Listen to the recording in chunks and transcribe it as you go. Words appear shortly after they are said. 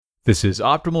This is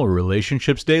Optimal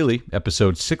Relationships Daily,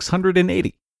 episode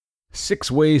 680. 6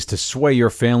 Ways to Sway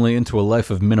Your Family into a Life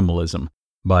of Minimalism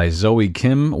by Zoe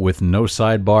Kim with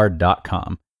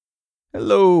NoSidebar.com.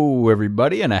 Hello,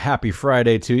 everybody, and a happy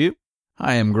Friday to you.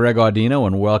 I am Greg Audino,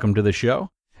 and welcome to the show.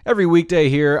 Every weekday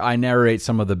here, I narrate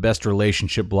some of the best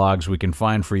relationship blogs we can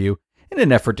find for you in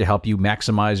an effort to help you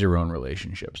maximize your own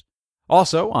relationships.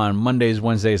 Also, on Mondays,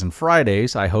 Wednesdays, and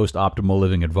Fridays, I host Optimal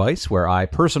Living Advice, where I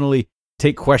personally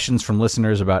take questions from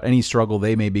listeners about any struggle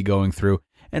they may be going through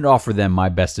and offer them my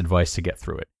best advice to get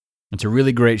through it. It's a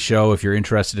really great show if you're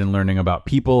interested in learning about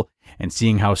people and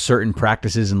seeing how certain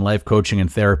practices in life coaching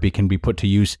and therapy can be put to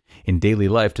use in daily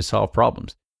life to solve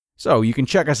problems. So you can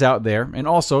check us out there and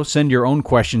also send your own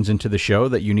questions into the show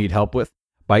that you need help with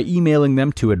by emailing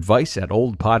them to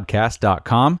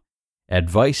advice@oldpodcast.com.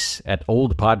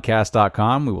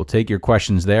 Advice@oldpodcast.com. We will take your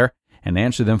questions there and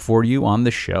answer them for you on the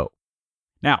show.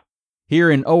 Now, here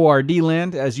in ORD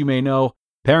land, as you may know,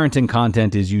 parenting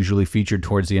content is usually featured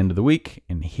towards the end of the week,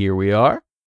 and here we are.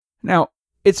 Now,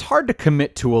 it's hard to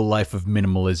commit to a life of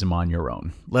minimalism on your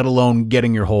own, let alone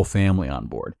getting your whole family on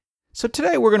board. So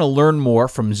today we're going to learn more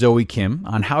from Zoe Kim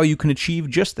on how you can achieve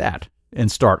just that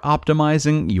and start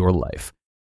optimizing your life.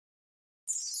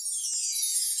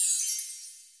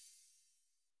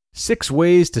 6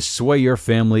 Ways to Sway Your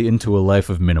Family into a Life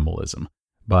of Minimalism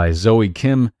by Zoe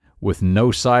Kim with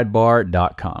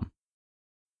NoSidebar.com.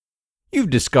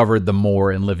 You've discovered the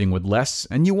more in living with less,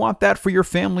 and you want that for your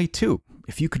family too,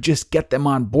 if you could just get them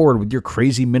on board with your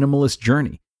crazy minimalist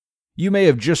journey. You may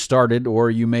have just started, or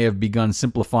you may have begun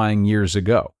simplifying years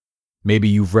ago. Maybe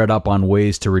you've read up on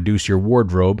ways to reduce your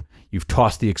wardrobe, you've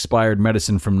tossed the expired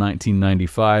medicine from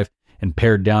 1995, and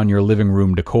pared down your living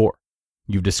room decor.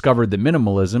 You've discovered that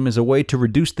minimalism is a way to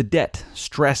reduce the debt,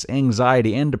 stress,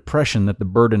 anxiety, and depression that the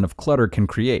burden of clutter can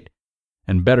create.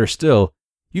 And better still,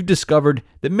 you've discovered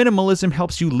that minimalism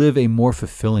helps you live a more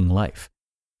fulfilling life.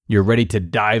 You're ready to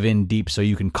dive in deep so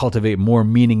you can cultivate more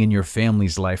meaning in your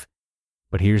family's life.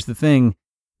 But here's the thing,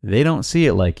 they don't see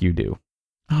it like you do,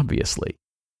 obviously.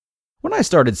 When I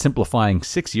started simplifying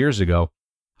 6 years ago,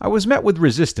 I was met with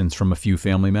resistance from a few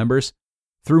family members.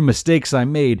 Through mistakes I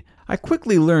made, I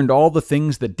quickly learned all the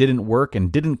things that didn't work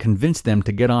and didn't convince them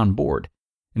to get on board.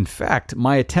 In fact,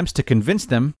 my attempts to convince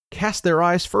them cast their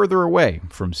eyes further away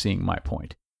from seeing my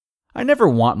point. I never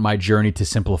want my journey to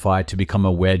simplify to become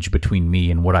a wedge between me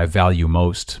and what I value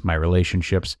most, my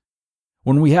relationships.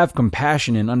 When we have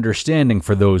compassion and understanding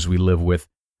for those we live with,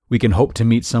 we can hope to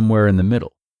meet somewhere in the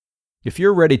middle. If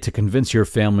you're ready to convince your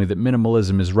family that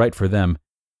minimalism is right for them,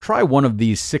 try one of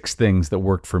these 6 things that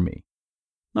worked for me.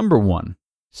 Number 1,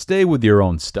 stay with your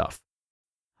own stuff.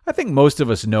 I think most of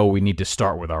us know we need to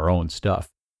start with our own stuff,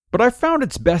 but I've found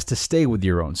it's best to stay with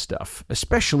your own stuff,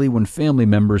 especially when family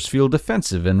members feel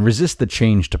defensive and resist the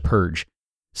change to purge.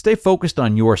 Stay focused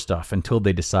on your stuff until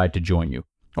they decide to join you.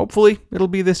 Hopefully, it'll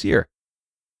be this year.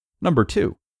 Number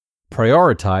 2,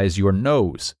 prioritize your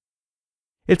no's.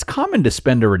 It's common to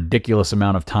spend a ridiculous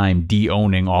amount of time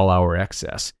de-owning all our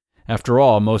excess. After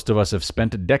all, most of us have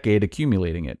spent a decade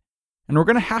accumulating it. And we're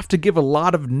going to have to give a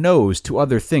lot of no's to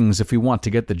other things if we want to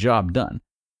get the job done.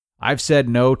 I've said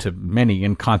no to many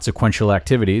inconsequential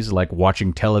activities like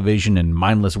watching television and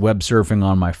mindless web surfing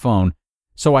on my phone,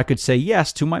 so I could say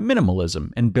yes to my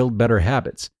minimalism and build better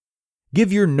habits.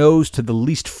 Give your no's to the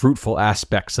least fruitful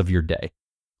aspects of your day.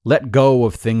 Let go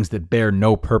of things that bear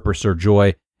no purpose or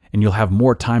joy, and you'll have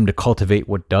more time to cultivate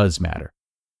what does matter.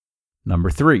 Number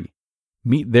 3,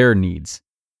 meet their needs.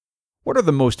 What are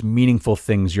the most meaningful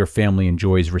things your family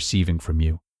enjoys receiving from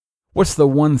you? What's the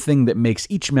one thing that makes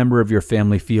each member of your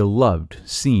family feel loved,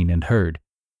 seen, and heard?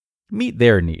 Meet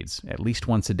their needs, at least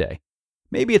once a day.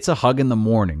 Maybe it's a hug in the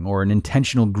morning or an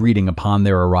intentional greeting upon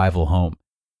their arrival home.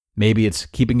 Maybe it's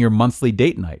keeping your monthly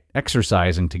date night,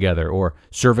 exercising together, or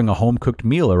serving a home-cooked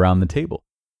meal around the table.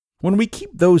 When we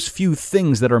keep those few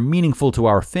things that are meaningful to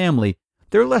our family,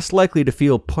 they're less likely to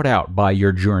feel put out by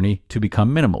your journey to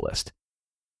become minimalist.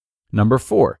 Number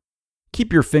 4,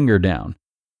 keep your finger down.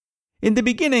 In the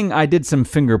beginning, I did some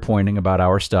finger pointing about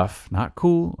our stuff. Not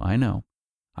cool, I know.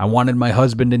 I wanted my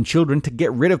husband and children to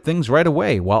get rid of things right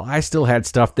away while I still had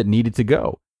stuff that needed to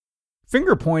go.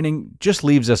 Finger pointing just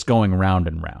leaves us going round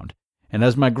and round. And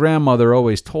as my grandmother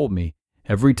always told me,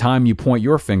 every time you point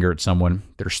your finger at someone,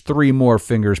 there's 3 more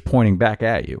fingers pointing back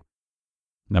at you.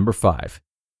 Number 5,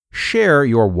 share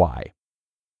your why.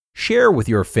 Share with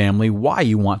your family why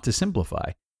you want to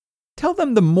simplify. Tell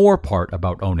them the more part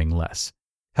about owning less.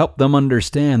 Help them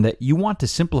understand that you want to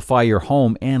simplify your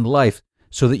home and life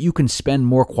so that you can spend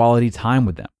more quality time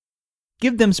with them.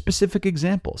 Give them specific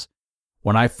examples.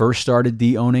 When I first started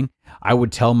de-owning, I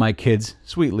would tell my kids,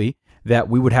 sweetly, that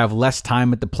we would have less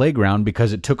time at the playground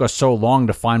because it took us so long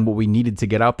to find what we needed to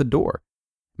get out the door.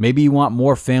 Maybe you want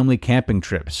more family camping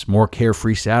trips, more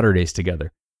carefree Saturdays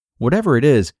together. Whatever it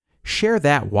is, share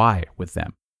that why with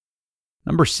them.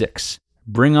 Number 6,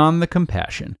 bring on the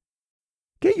compassion.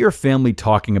 Get your family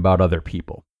talking about other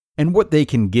people and what they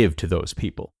can give to those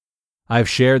people. I've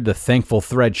shared the Thankful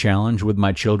Thread Challenge with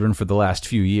my children for the last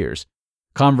few years.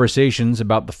 Conversations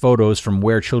about the photos from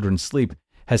where children sleep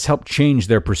has helped change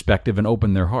their perspective and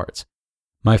open their hearts.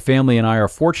 My family and I are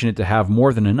fortunate to have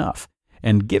more than enough,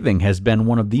 and giving has been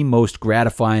one of the most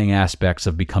gratifying aspects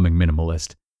of becoming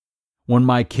minimalist. When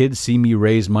my kids see me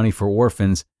raise money for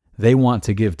orphans, they want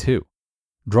to give too.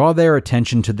 Draw their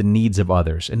attention to the needs of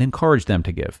others and encourage them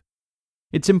to give.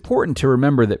 It's important to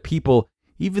remember that people,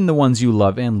 even the ones you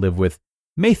love and live with,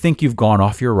 may think you've gone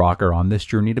off your rocker on this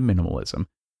journey to minimalism.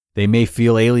 They may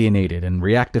feel alienated and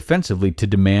react defensively to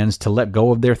demands to let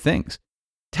go of their things.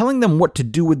 Telling them what to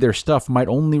do with their stuff might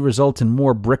only result in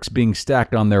more bricks being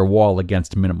stacked on their wall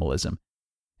against minimalism.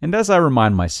 And as I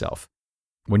remind myself,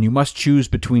 when you must choose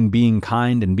between being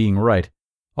kind and being right,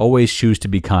 always choose to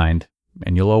be kind,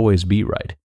 and you'll always be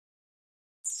right.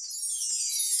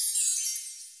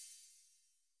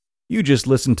 You just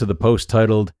listened to the post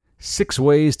titled 6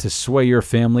 Ways to Sway Your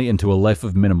Family into a Life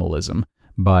of Minimalism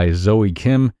by Zoe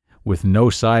Kim with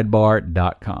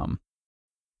NoSidebar.com.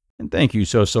 And thank you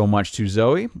so much to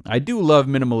Zoe. I do love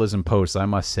minimalism posts, I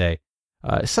must say.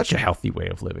 It's such a healthy way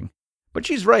of living. But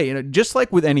she's right, just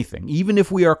like with anything, even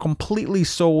if we are completely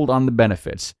sold on the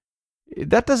benefits,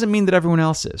 that doesn't mean that everyone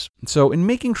else is. So in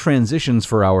making transitions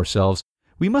for ourselves,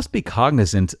 we must be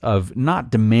cognizant of not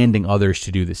demanding others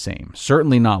to do the same,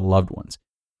 certainly not loved ones.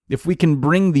 If we can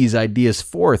bring these ideas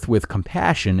forth with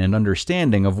compassion and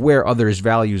understanding of where others'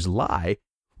 values lie,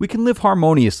 we can live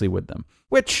harmoniously with them,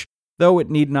 which, though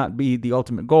it need not be the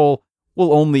ultimate goal,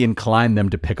 will only incline them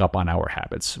to pick up on our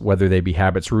habits, whether they be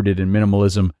habits rooted in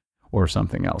minimalism or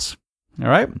something else. All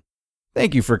right?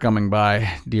 Thank you for coming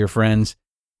by, dear friends.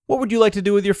 What would you like to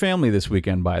do with your family this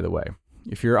weekend, by the way?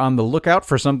 If you're on the lookout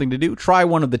for something to do, try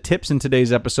one of the tips in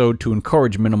today's episode to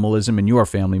encourage minimalism in your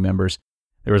family members.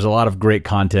 There was a lot of great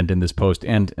content in this post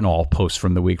and in all posts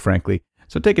from the week, frankly,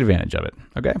 so take advantage of it,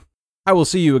 okay? I will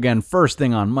see you again first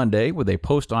thing on Monday with a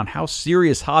post on how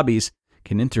serious hobbies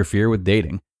can interfere with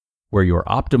dating, where your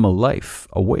optimal life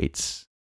awaits.